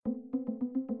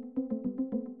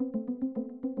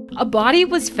A body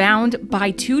was found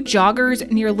by two joggers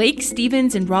near Lake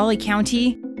Stevens in Raleigh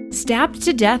County, stabbed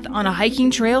to death on a hiking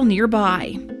trail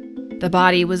nearby. The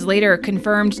body was later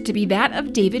confirmed to be that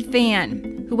of David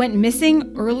Fann, who went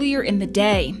missing earlier in the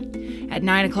day. At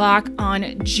 9 o'clock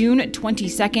on June 22,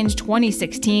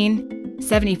 2016,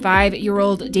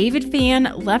 75-year-old David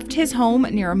Fann left his home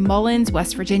near Mullins,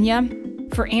 West Virginia,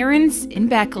 for errands in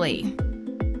Beckley.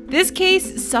 This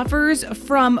case suffers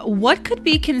from what could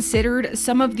be considered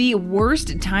some of the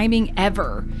worst timing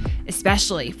ever,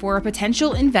 especially for a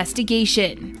potential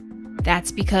investigation.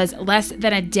 That's because less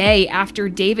than a day after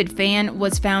David Fann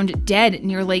was found dead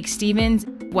near Lake Stevens,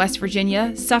 West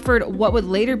Virginia suffered what would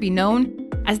later be known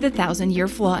as the 1,000-year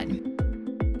flood.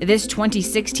 This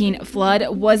 2016 flood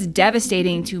was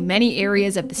devastating to many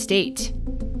areas of the state.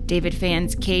 David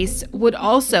Fann's case would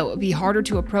also be harder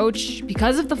to approach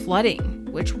because of the flooding,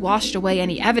 which washed away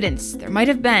any evidence there might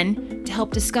have been to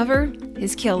help discover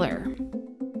his killer.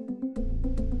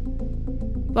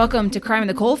 Welcome to Crime in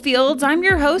the Coalfields. I'm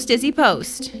your host, Izzy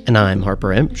Post. And I'm Harper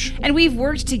Imch. And we've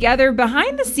worked together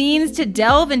behind the scenes to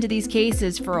delve into these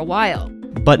cases for a while.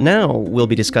 But now we'll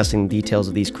be discussing details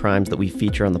of these crimes that we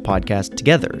feature on the podcast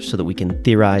together so that we can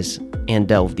theorize and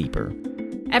delve deeper.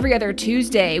 Every other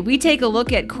Tuesday, we take a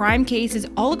look at crime cases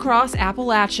all across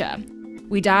Appalachia.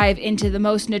 We dive into the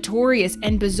most notorious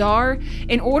and bizarre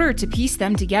in order to piece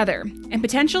them together and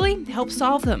potentially help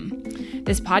solve them.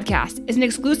 This podcast is an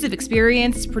exclusive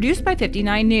experience produced by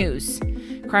 59 News.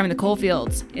 Crime in the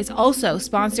Coalfields is also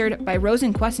sponsored by Rose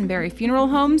and Questenberry Funeral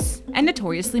Homes and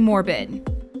Notoriously Morbid.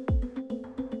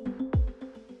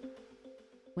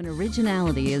 When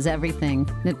originality is everything,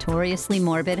 Notoriously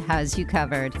Morbid has you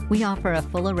covered. We offer a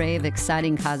full array of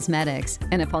exciting cosmetics,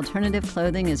 and if alternative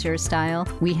clothing is your style,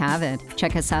 we have it.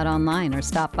 Check us out online or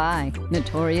stop by.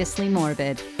 Notoriously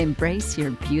Morbid. Embrace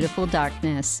your beautiful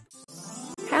darkness.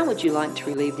 How would you like to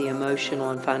relieve the emotional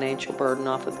and financial burden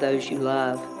off of those you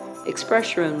love?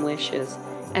 Express your own wishes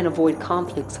and avoid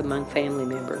conflicts among family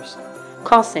members.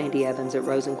 Call Sandy Evans at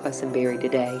Rose and Questenberry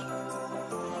today.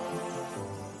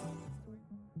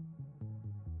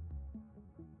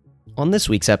 On this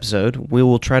week's episode, we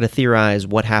will try to theorize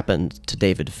what happened to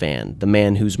David Fann, the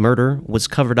man whose murder was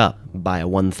covered up by a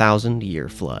 1,000-year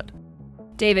flood.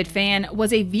 David Fann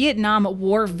was a Vietnam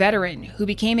War veteran who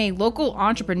became a local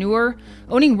entrepreneur,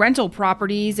 owning rental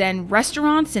properties and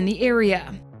restaurants in the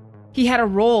area. He had a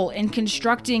role in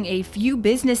constructing a few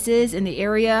businesses in the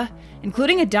area,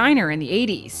 including a diner in the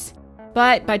 80s.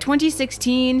 But by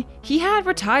 2016, he had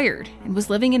retired and was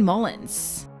living in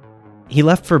Mullins. He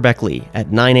left for Beckley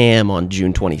at 9 a.m. on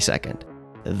June 22nd.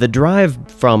 The drive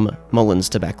from Mullins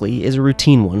to Beckley is a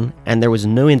routine one, and there was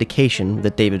no indication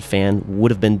that David Fann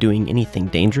would have been doing anything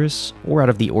dangerous or out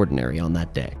of the ordinary on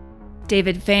that day.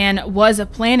 David Fann was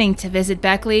planning to visit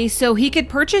Beckley so he could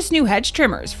purchase new hedge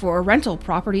trimmers for a rental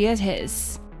property as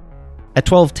his. At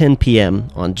 12:10 p.m.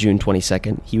 on June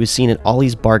 22nd, he was seen at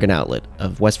Ollie's Bargain Outlet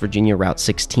of West Virginia Route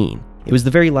 16. It was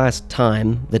the very last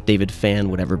time that David Fann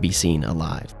would ever be seen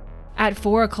alive. At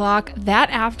 4 o'clock that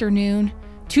afternoon,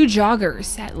 two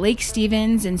joggers at Lake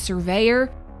Stevens and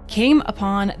Surveyor came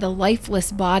upon the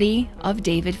lifeless body of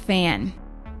David Fann.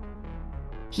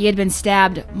 He had been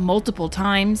stabbed multiple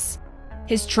times.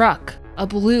 His truck, a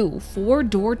blue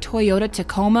four-door Toyota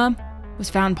Tacoma, was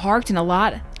found parked in a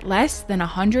lot less than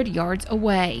 100 yards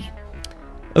away.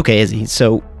 Okay, Izzy,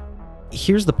 so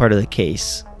here's the part of the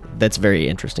case that's very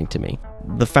interesting to me.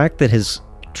 The fact that his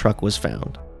truck was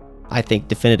found, I think,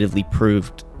 definitively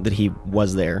proved that he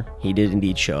was there. He did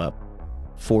indeed show up.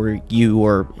 For you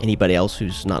or anybody else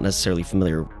who's not necessarily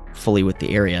familiar fully with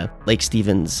the area, Lake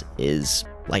Stevens is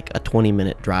like a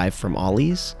 20-minute drive from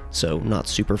Ollie's, so not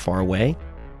super far away.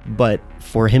 But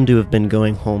for him to have been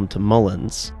going home to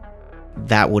Mullins,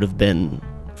 that would have been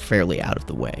fairly out of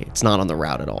the way. It's not on the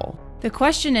route at all. The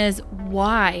question is,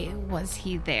 why was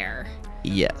he there?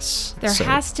 Yes. There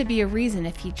has to be a reason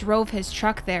if he drove his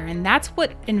truck there, and that's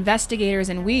what investigators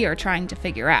and we are trying to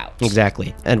figure out.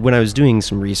 Exactly. And when I was doing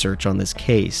some research on this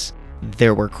case,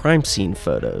 there were crime scene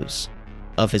photos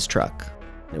of his truck.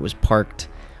 It was parked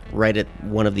right at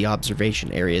one of the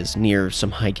observation areas near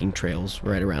some hiking trails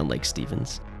right around Lake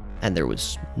Stevens. And there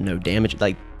was no damage.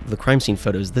 Like, the crime scene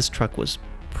photos, this truck was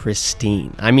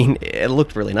pristine. I mean, it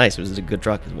looked really nice. It was a good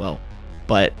truck as well.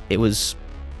 But it was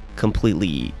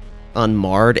completely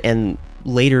unmarred, and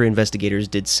later investigators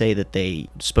did say that they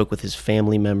spoke with his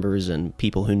family members and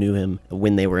people who knew him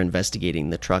when they were investigating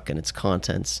the truck and its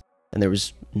contents, and there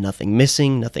was nothing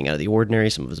missing, nothing out of the ordinary.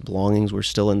 Some of his belongings were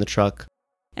still in the truck.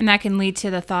 And that can lead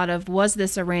to the thought of, was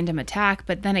this a random attack?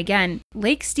 But then again,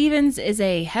 Lake Stevens is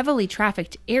a heavily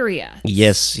trafficked area.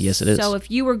 Yes, it is. So if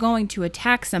you were going to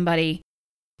attack somebody,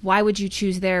 why would you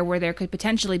choose there where there could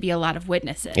potentially be a lot of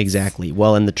witnesses? Exactly.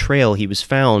 Well, and the trail he was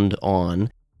found on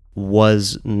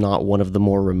was not one of the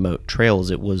more remote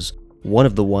trails. It was one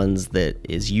of the ones that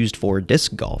is used for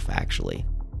disc golf, actually.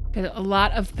 A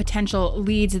lot of potential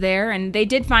leads there, and they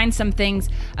did find some things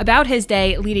about his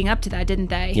day leading up to that, didn't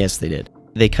they? Yes, they did.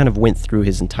 They kind of went through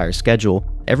his entire schedule.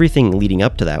 Everything leading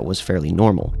up to that was fairly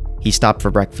normal. He stopped for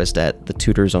breakfast at the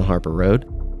Tudors on Harbor Road.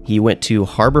 He went to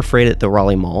Harbor Freight at the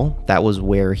Raleigh Mall. That was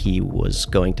where he was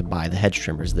going to buy the hedge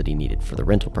trimmers that he needed for the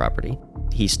rental property.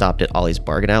 He stopped at Ollie's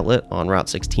Bargain Outlet on Route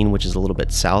 16, which is a little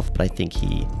bit south, but I think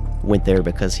he went there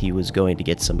because he was going to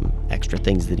get some extra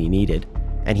things that he needed.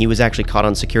 And he was actually caught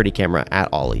on security camera at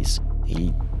Ollie's.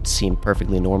 He seemed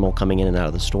perfectly normal coming in and out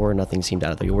of the store. Nothing seemed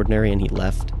out of the ordinary, and he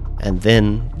left. And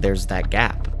then there's that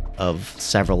gap of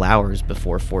several hours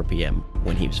before 4 p.m.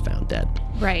 when he was found dead.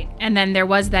 Right. And then there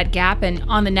was that gap, and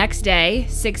on the next day,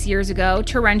 6 years ago,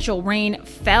 torrential rain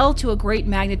fell to a great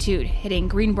magnitude, hitting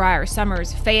Greenbrier,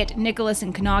 Summers, Fayette, Nicholas,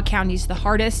 and Kanawha counties the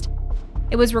hardest.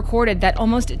 It was recorded that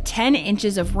almost 10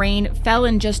 inches of rain fell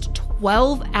in just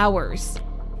 12 hours.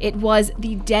 It was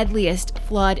the deadliest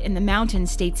flood in the Mountain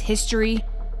State's history.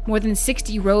 More than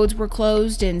 60 roads were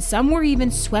closed, and some were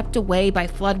even swept away by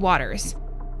floodwaters.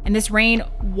 And this rain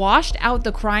washed out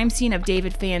the crime scene of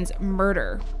David Fann's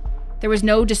murder. There was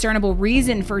no discernible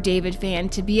reason for David Fann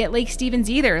to be at Lake Stevens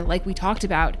either, like we talked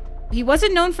about. He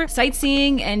wasn't known for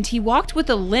sightseeing, and he walked with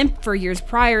a limp for years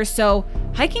prior, so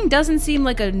hiking doesn't seem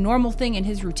like a normal thing in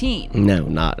his routine. No,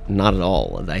 not at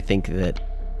all. I think that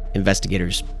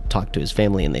investigators talked to his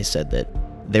family, and they said that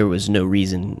there was no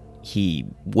reason he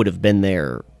would have been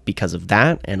there because of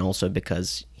that, and also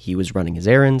because he was running his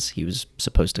errands. He was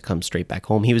supposed to come straight back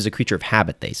home. He was a creature of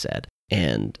habit, they said.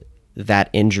 And that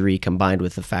injury, combined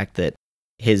with the fact that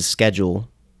his schedule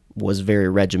was very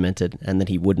regimented and that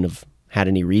he wouldn't have had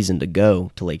any reason to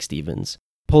go to Lake Stevens,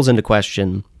 pulls into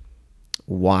question,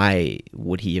 why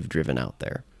would he have driven out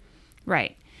there?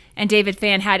 Right. And David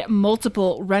Fann had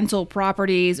multiple rental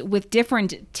properties with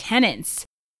different tenants.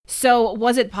 So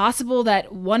was it possible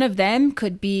that one of them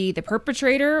could be the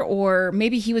perpetrator, or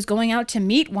maybe he was going out to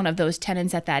meet one of those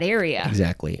tenants at that area?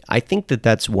 Exactly. I think that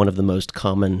that's one of the most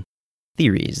common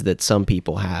theories that some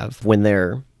people have when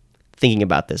they're thinking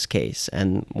about this case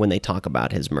and when they talk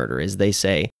about his murder, is they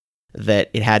say that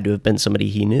it had to have been somebody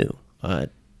he knew,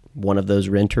 one of those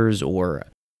renters or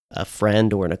a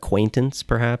friend or an acquaintance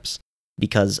perhaps,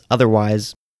 because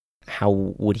otherwise, how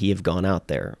would he have gone out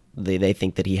there? They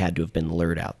think that he had to have been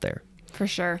lured out there. For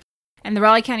sure. And the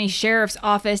Raleigh County Sheriff's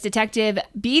Office Detective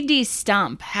B.D.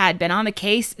 Stump had been on the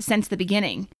case since the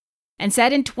beginning and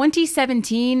said in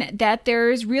 2017 that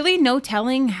there's really no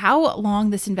telling how long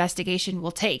this investigation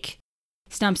will take.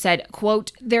 Stump said,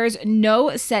 quote, "There's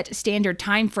no set standard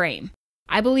time frame.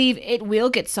 I believe it will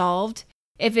get solved.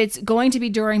 If it's going to be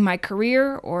during my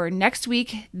career or next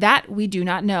week, that we do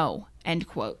not know," end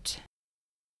quote.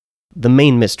 The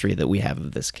main mystery that we have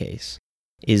of this case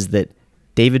is that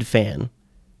David Fann,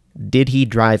 did he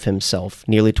drive himself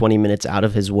nearly 20 minutes out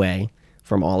of his way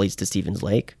from Ollie's to Stevens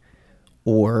Lake?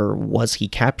 Or was he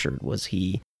captured? Was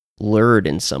he lured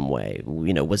in some way?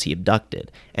 Was he abducted?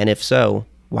 And if so,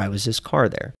 why was his car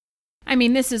there? I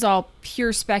mean, this is all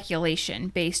pure speculation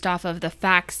based off of the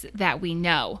facts that we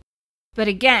know. But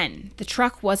again, the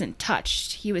truck wasn't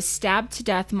touched. He was stabbed to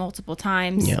death multiple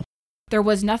times. Yeah. There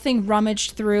was nothing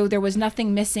rummaged through. There was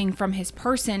nothing missing from his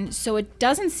person. So it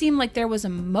doesn't seem like there was a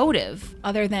motive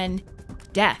other than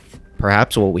death.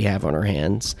 Perhaps what we have on our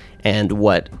hands, and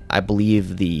what I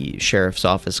believe the sheriff's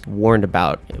office warned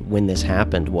about when this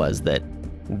happened, was that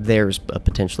there's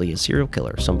potentially a serial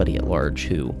killer, somebody at large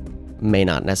who may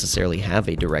not necessarily have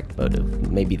a direct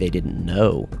motive. Maybe they didn't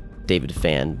know David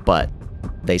Fann, but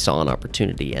they saw an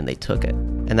opportunity and they took it.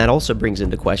 And that also brings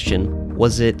into question,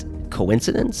 was it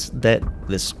coincidence that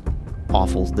this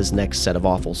next set of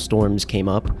awful storms came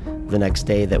up the next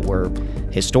day that were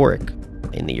historic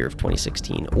in the year of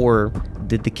 2016? Or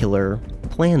did the killer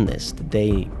plan this? Did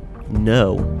they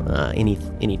know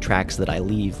any tracks that I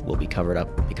leave will be covered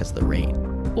up because of the rain?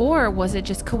 Or was it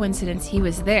just coincidence he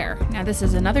was there? Now, this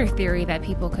is another theory that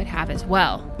people could have as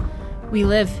well. We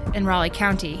live in Raleigh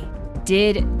County.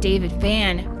 Did David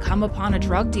Fann come upon a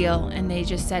drug deal and they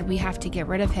just said, we have to get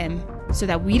rid of him so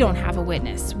that we don't have a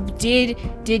witness? Did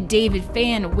David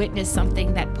Fann witness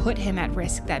something that put him at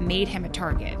risk, that made him a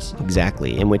target?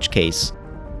 Exactly, in which case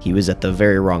he was at the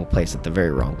very wrong place at the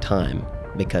very wrong time,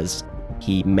 because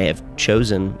he may have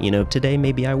chosen, today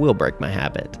maybe I will break my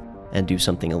habit. and do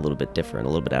something a little bit different, a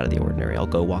little bit out of the ordinary. I'll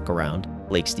go walk around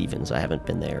Lake Stevens. I haven't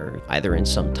been there either in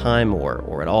some time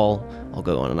or at all. I'll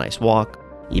go on a nice walk.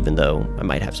 Even though I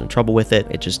might have some trouble with it,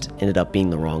 it just ended up being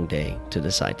the wrong day to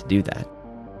decide to do that.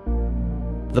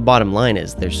 The bottom line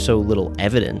is there's so little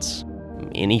evidence,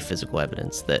 any physical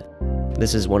evidence, that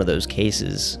this is one of those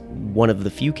cases, one of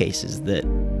the few cases that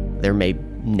there may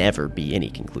never be any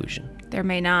conclusion. There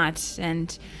may not,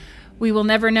 and we will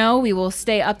never know. We will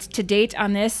stay up to date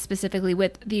on this, specifically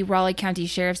with the Raleigh County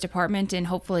Sheriff's Department, and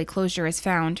hopefully closure is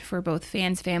found for both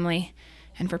Fann's family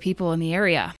and for people in the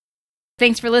area.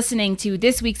 Thanks for listening to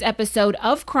this week's episode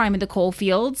of Crime in the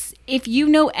Coalfields. If you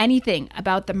know anything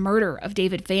about the murder of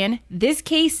David Fann, this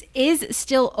case is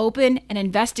still open and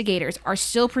investigators are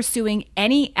still pursuing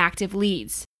any active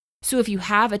leads. So if you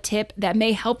have a tip that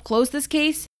may help close this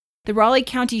case, the Raleigh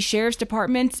County Sheriff's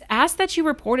Department asks that you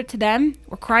report it to them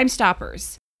or Crime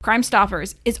Stoppers. Crime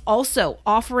Stoppers is also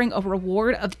offering a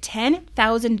reward of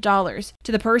 $10,000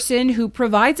 to the person who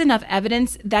provides enough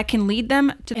evidence that can lead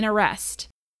them to an arrest.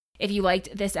 If you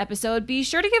liked this episode, be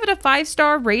sure to give it a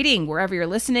 5-star rating wherever you're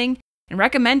listening and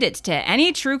recommend it to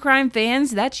any true crime fans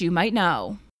that you might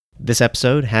know. This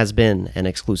episode has been an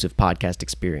exclusive podcast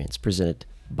experience presented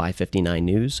by 59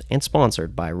 News and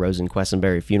sponsored by Rose and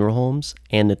Quessenberry Funeral Homes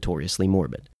and Notoriously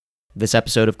Morbid. This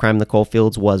episode of Crime in the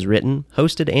Coalfields was written,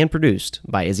 hosted, and produced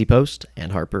by Izzy Post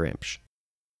and Harper Imsh.